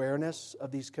moral awareness of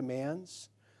these commands?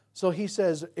 So he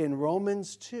says in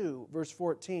Romans 2, verse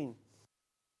 14,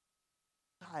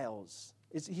 Gentiles.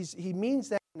 He means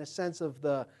that in a sense of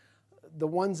the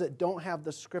ones that don't have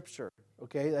the Scripture,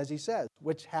 okay, as he says,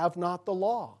 which have not the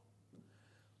law.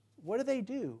 What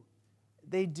do?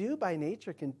 They do by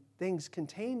nature things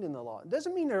contained in the law. It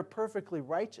doesn't mean they're perfectly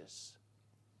righteous,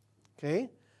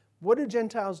 okay? What do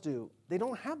Gentiles do? They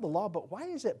don't have the law, but why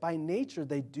is it by nature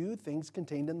they do things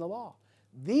contained in the law?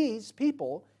 These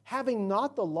people, having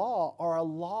not the law, are a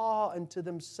law unto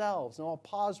themselves. And I'll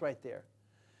pause right there.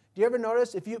 Do you ever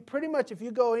notice, if you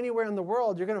go anywhere in the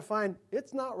world, you're going to find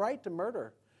it's not right to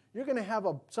murder. You're going to have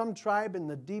some tribe in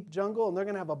the deep jungle, and they're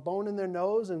going to have a bone in their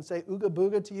nose and say ooga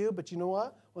booga to you. But you know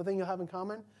what? One thing you'll have in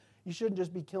common, you shouldn't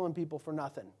just be killing people for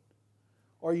nothing.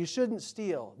 Or you shouldn't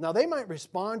steal. Now, they might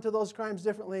respond to those crimes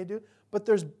differently than they do, but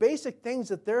there's basic things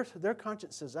that their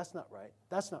conscience says, that's not right,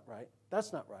 that's not right,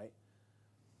 that's not right.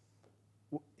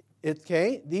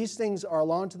 Okay, these things are a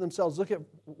law unto themselves. Look at,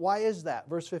 why is that?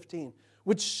 Verse 15.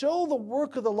 Which show the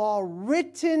work of the law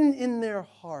written in their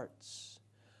hearts,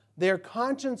 their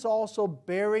conscience also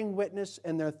bearing witness,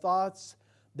 and their thoughts,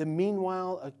 the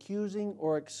meanwhile accusing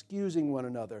or excusing one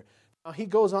another. Now, he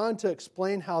goes on to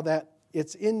explain how that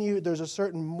it's in you. There's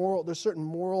certain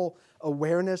moral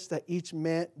awareness that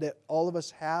that all of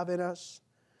us have in us.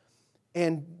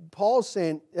 And Paul's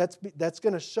saying that's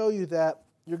going to show you that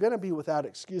you're going to be without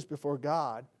excuse before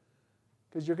God,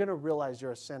 because you're going to realize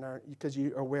you're a sinner because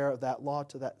you're aware of that law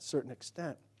to that certain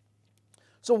extent.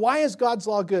 So why is God's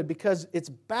law good? Because it's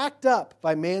backed up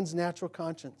by man's natural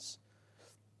conscience.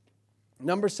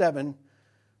 Number 7,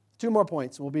 2 more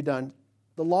points, we'll be done.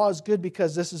 The law is good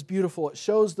because this is beautiful. It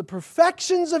shows the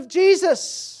perfections of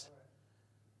Jesus.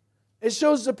 It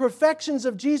shows the perfections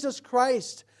of Jesus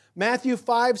Christ. Matthew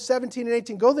 5, 17 and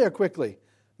 18. Go there quickly.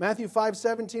 Matthew 5,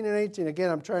 17 and 18. Again,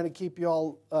 I'm trying to keep you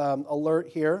all alert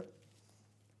here.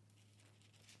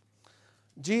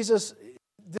 Jesus,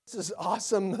 this is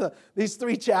awesome. These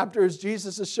 3 chapters,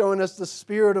 Jesus is showing us the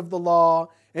spirit of the law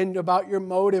and about your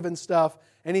motive and stuff.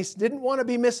 And he didn't want to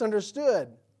be misunderstood.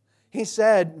 He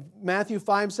said, Matthew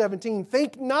 5, 17,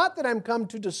 think not that I'm come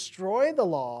to destroy the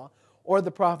law or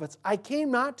the prophets. I came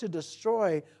not to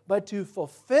destroy, but to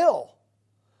fulfill.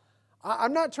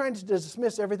 I'm not trying to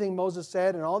dismiss everything Moses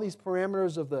said and all these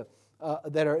parameters of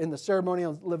that are in the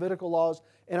ceremonial Levitical laws,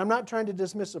 and I'm not trying to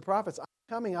dismiss the prophets.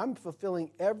 I'm fulfilling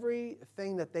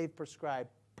everything that they've prescribed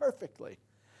perfectly.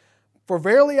 For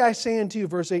verily I say unto you,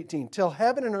 verse 18, till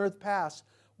heaven and earth pass,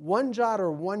 one jot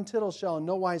or one tittle shall in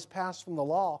no wise pass from the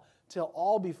law, till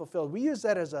all be fulfilled. We use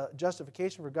that as a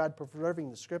justification for God preserving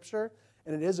the Scripture,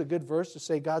 and it is a good verse to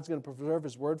say God's going to preserve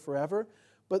His Word forever.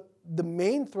 But the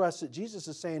main thrust that Jesus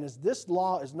is saying is this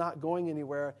law is not going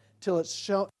anywhere till it's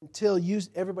shown, until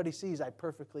everybody sees I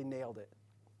perfectly nailed it,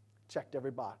 checked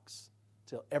every box,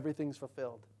 till everything's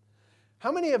fulfilled.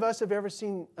 How many of us have ever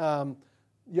seen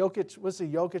Jokic?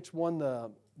 Jokic won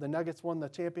the Nuggets won the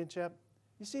championship?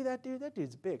 You see that dude? That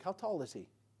dude's big. How tall is he?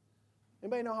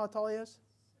 Anybody know how tall he is?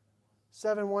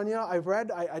 7'1". You know,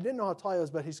 I didn't know how tall he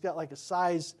was, but he's got like a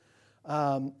size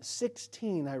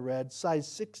 16, I read,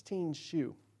 size 16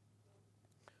 shoe.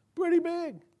 Pretty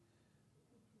big.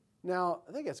 Now,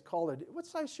 I think it's Calder. What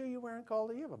size shoe are you wearing,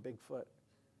 Calder? You have a big foot.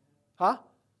 Huh?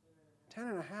 10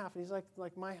 and a half. He's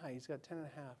like my height. He's got 10 and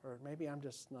a half. Or maybe I'm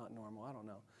just not normal. I don't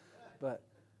know. But,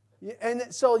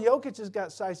 and so Jokic has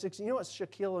got size 16. You know what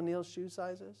Shaquille O'Neal's shoe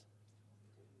size is?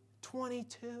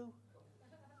 22.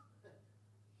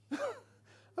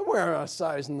 I'm wearing a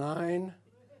size 9.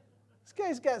 This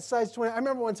guy's got size 20. I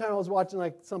remember one time I was watching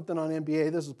like something on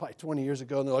NBA. This was probably 20 years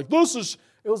ago. And they're like,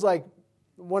 it was like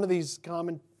one of these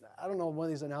one of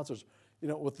these announcers, you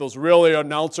know, with those really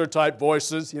announcer type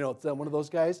voices, you know, one of those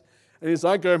guys. And he's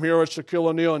like, I'm here with Shaquille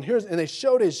O'Neal. And they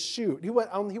showed his shoe. He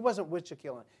wasn't with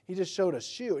Shaquille O'Neal. He just showed a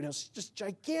shoe. And it was just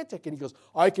gigantic. And he goes,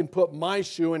 I can put my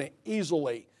shoe in it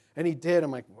easily. And he did.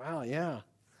 I'm like, wow, yeah.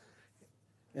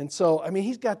 And so, I mean,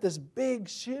 he's got this big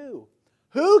shoe.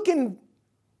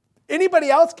 Anybody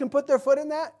else can put their foot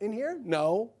in here?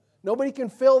 No. Nobody can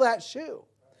fill that shoe.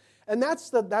 And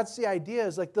that's the idea,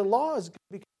 is like the law is good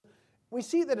because we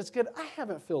see that it's good. I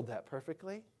haven't filled that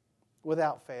perfectly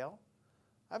without fail.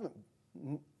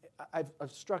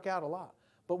 I've struck out a lot.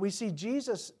 But we see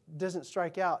Jesus doesn't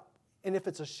strike out. And if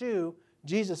it's a shoe,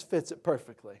 Jesus fits it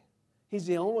perfectly. He's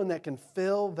the only one that can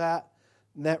fill that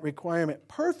requirement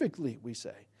perfectly, we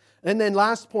say. And then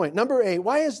last point, number 8,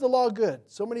 why is the law good?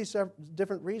 So many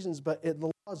different reasons, but the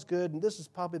law is good, and this is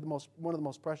probably one of the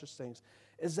most precious things,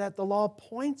 is that the law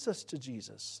points us to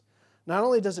Jesus. Not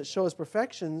only does it show us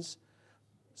perfections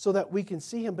so that we can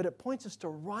see Him, but it points us to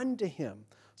run to Him.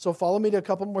 So follow me to a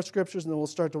couple more scriptures, and then we'll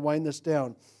start to wind this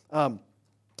down.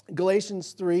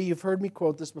 Galatians 3, you've heard me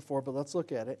quote this before, but let's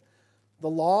look at it. The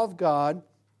law of God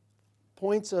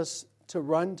points us to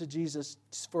run to Jesus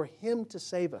for Him to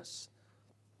save us.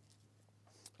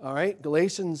 All right,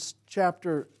 Galatians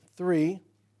chapter 3,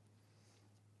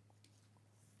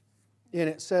 and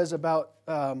it says about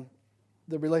the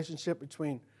relationship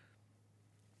between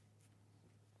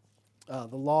the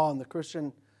law and the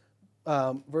Christian.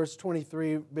 Verse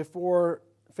 23, before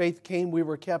faith came, we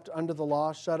were kept under the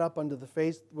law, shut up under the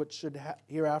faith which should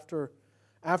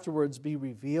afterwards be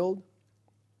revealed.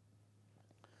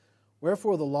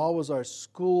 Wherefore the law was our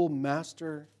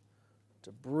schoolmaster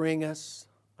to bring us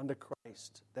unto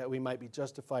Christ, that we might be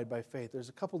justified by faith. There's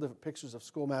a couple different pictures of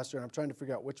schoolmaster, and I'm trying to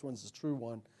figure out which one's the true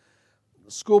one.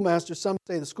 The schoolmaster, some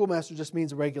say the schoolmaster just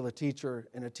means a regular teacher,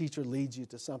 and a teacher leads you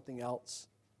to something else.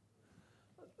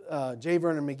 J.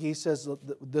 Vernon McGee says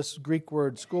this Greek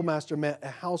word schoolmaster meant a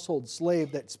household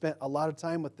slave that spent a lot of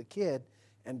time with the kid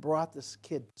and brought this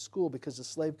kid to school because the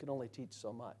slave could only teach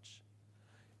so much.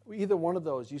 Either one of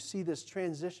those, you see this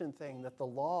transition thing that the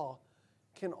law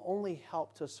can only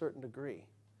help to a certain degree.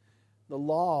 The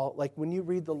law, like when you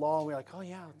read the law and we're like, oh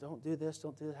yeah, don't do this,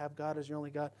 don't do that, have God as your only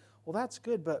God. Well, that's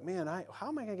good, but man, how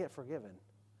am I going to get forgiven?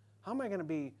 How am I going to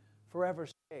be forever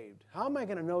saved? How am I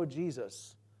going to know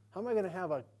Jesus? How am I going to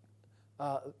have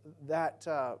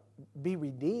be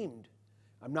redeemed?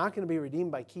 I'm not going to be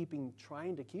redeemed by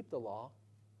trying to keep the law.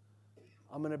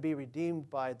 I'm going to be redeemed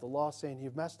by the law saying,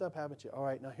 you've messed up, haven't you? All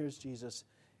right, now here's Jesus.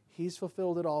 He's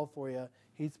fulfilled it all for you.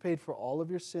 He's paid for all of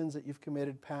your sins that you've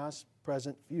committed, past,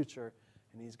 present, future,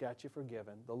 and He's got you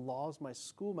forgiven. The law is my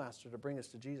schoolmaster to bring us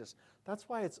to Jesus. That's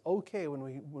why it's okay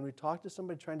when we talk to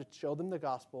somebody trying to show them the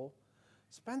gospel,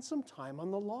 Spend some time on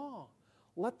the law.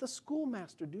 Let the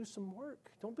schoolmaster do some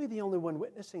work. Don't be the only one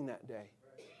witnessing that day.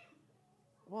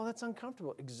 Well, that's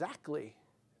uncomfortable. Exactly.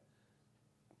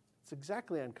 It's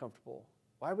exactly uncomfortable.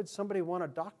 Why would somebody want a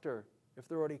doctor if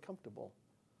they're already comfortable?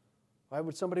 Why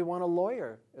would somebody want a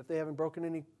lawyer if they haven't broken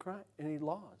any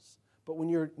laws? But when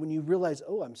you realize,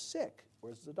 oh, I'm sick,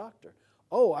 where's the doctor?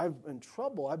 Oh, I'm in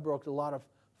trouble. I've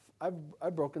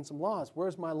broken some laws.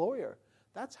 Where's my lawyer?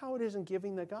 That's how it is in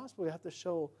giving the gospel. We have to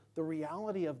show the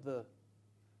reality of the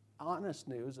honest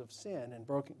news of sin and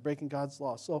breaking God's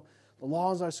law. So the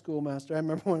law is our schoolmaster. I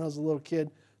remember when I was a little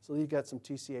kid, so you got some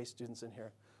TCA students in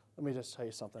here. Let me just tell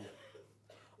you something.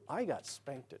 I got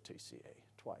spanked at TCA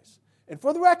twice. And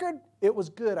for the record, it was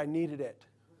good. I needed it.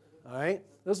 All right?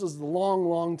 This was a long,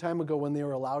 long time ago when they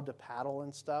were allowed to paddle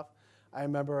and stuff. I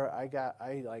remember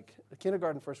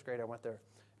kindergarten, first grade, I went there.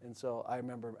 And so I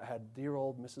remember I had dear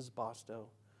old Mrs. Bostow,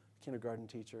 kindergarten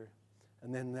teacher.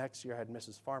 And then next year I had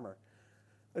Mrs. Farmer.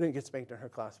 I didn't get spanked in her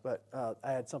class, but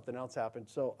I had something else happen.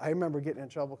 So I remember getting in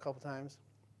trouble a couple times.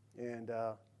 And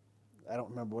I don't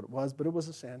remember what it was, but it was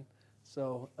a sin.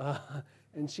 So,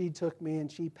 and she took me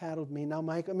and she paddled me. Now,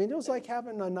 Mike, I mean, it was like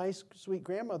having a nice, sweet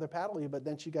grandmother paddle you, but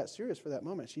then she got serious for that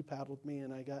moment. She paddled me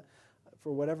and I got,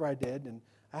 for whatever I did, and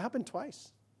it happened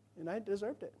twice. And I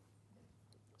deserved it.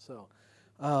 So,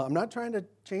 I'm not trying to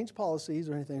change policies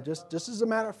or anything, just as a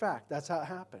matter of fact, that's how it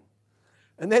happened.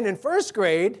 And then in first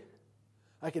grade,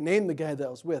 I can name the guy that I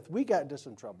was with. We got into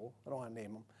some trouble. I don't want to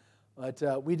name him.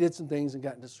 But we did some things and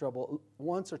got into trouble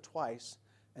once or twice.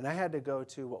 And I had to go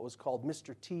to what was called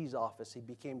Mr. T's office. He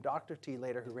became Dr. T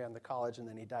later, who ran the college, and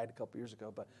then he died a couple years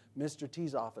ago. But Mr.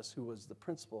 T's office, who was the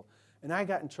principal. And I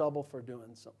got in trouble for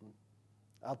doing something.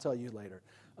 I'll tell you later.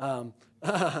 I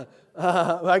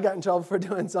got in trouble for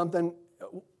doing something.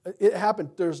 It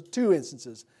happened. There's two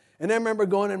instances. And I remember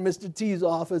going in Mr. T's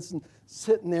office and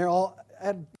sitting there.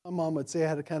 My mom would say I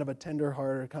had a kind of a tender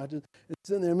heart or conscience. And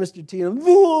sitting there, Mr. T, and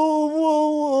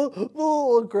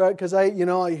because I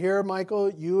hear, Michael,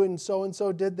 you and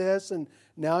so did this, and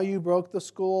now you broke the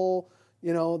school.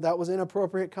 That was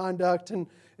inappropriate conduct and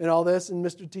all this. And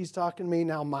Mr. T's talking to me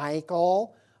now,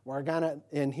 Michael.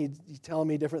 And he's telling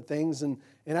me different things. And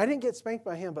I didn't get spanked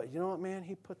by him, but you know what, man?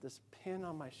 He put this pin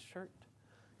on my shirt.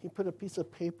 He put a piece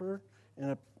of paper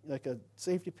and a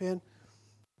safety pin.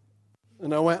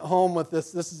 And I went home with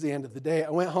this. This is the end of the day. I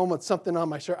went home with something on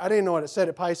my shirt. I didn't know what it said.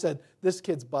 It probably said, "This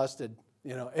kid's busted."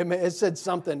 It said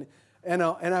something. And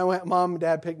I went, Mom and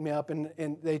Dad picked me up,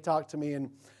 and they talked to me.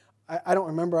 And I don't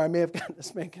remember. I may have gotten a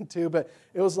spanking too, but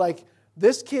it was like,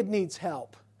 this kid needs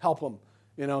help. Help him.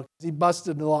 He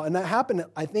busted the law. And that happened,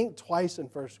 I think, twice in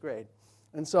first grade.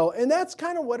 And that's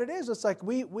kind of what it is. It's like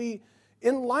we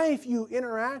in life, you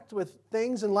interact with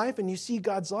things in life and you see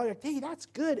God's law. You're like, hey, that's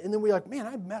good. And then we're like, man,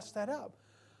 I messed that up.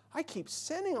 I keep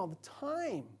sinning all the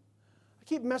time. I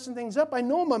keep messing things up. I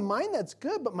know in my mind that's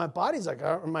good, but my body's like,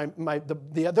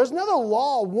 there's another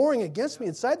law warring against me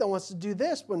inside that wants to do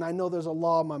this, when I know there's a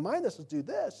law in my mind that says do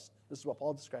this. This is what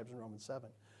Paul describes in Romans 7.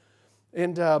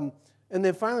 And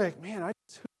then finally, like, man,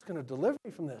 who's going to deliver me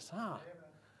from this?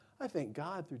 I thank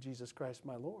God through Jesus Christ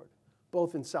my Lord.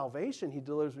 Both in salvation, he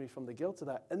delivers me from the guilt of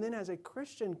that. And then as a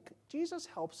Christian, Jesus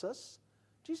helps us.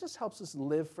 Jesus helps us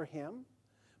live for him.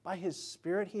 By his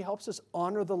Spirit, he helps us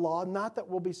honor the law. Not that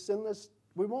we'll be sinless.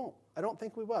 We won't. I don't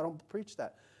think we will. I don't preach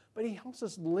that. But he helps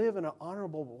us live in an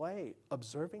honorable way,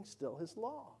 observing still his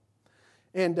law.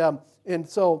 And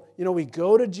so, we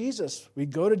go to Jesus. We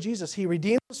go to Jesus. He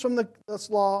redeems us from this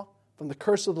law, from the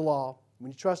curse of the law.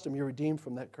 When you trust him, you're redeemed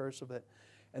from that curse of it.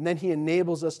 And then he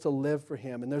enables us to live for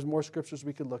him. And there's more scriptures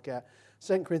we could look at.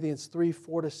 2 Corinthians 3,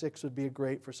 4-6 would be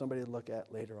great for somebody to look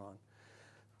at later on.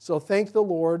 So thank the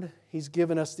Lord. He's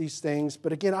given us these things.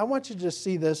 But again, I want you to just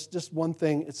see this, just one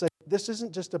thing. It's like, this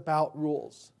isn't just about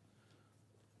rules.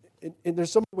 And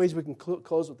there's so many ways we can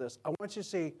close with this. I want you to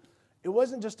see, it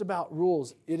wasn't just about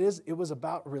rules. It was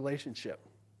about relationship.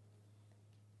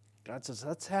 God says,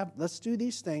 let's do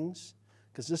these things,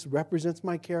 because this represents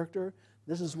my character.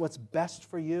 This is what's best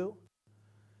for you.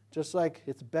 Just like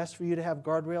it's best for you to have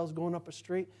guardrails going up a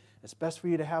street, it's best for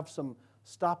you to have some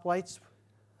stoplights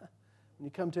when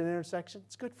you come to an intersection.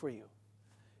 It's good for you.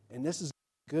 And this is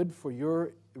good for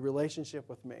your relationship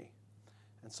with me.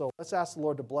 And so let's ask the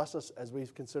Lord to bless us as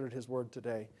we've considered his word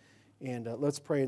today. And let's pray.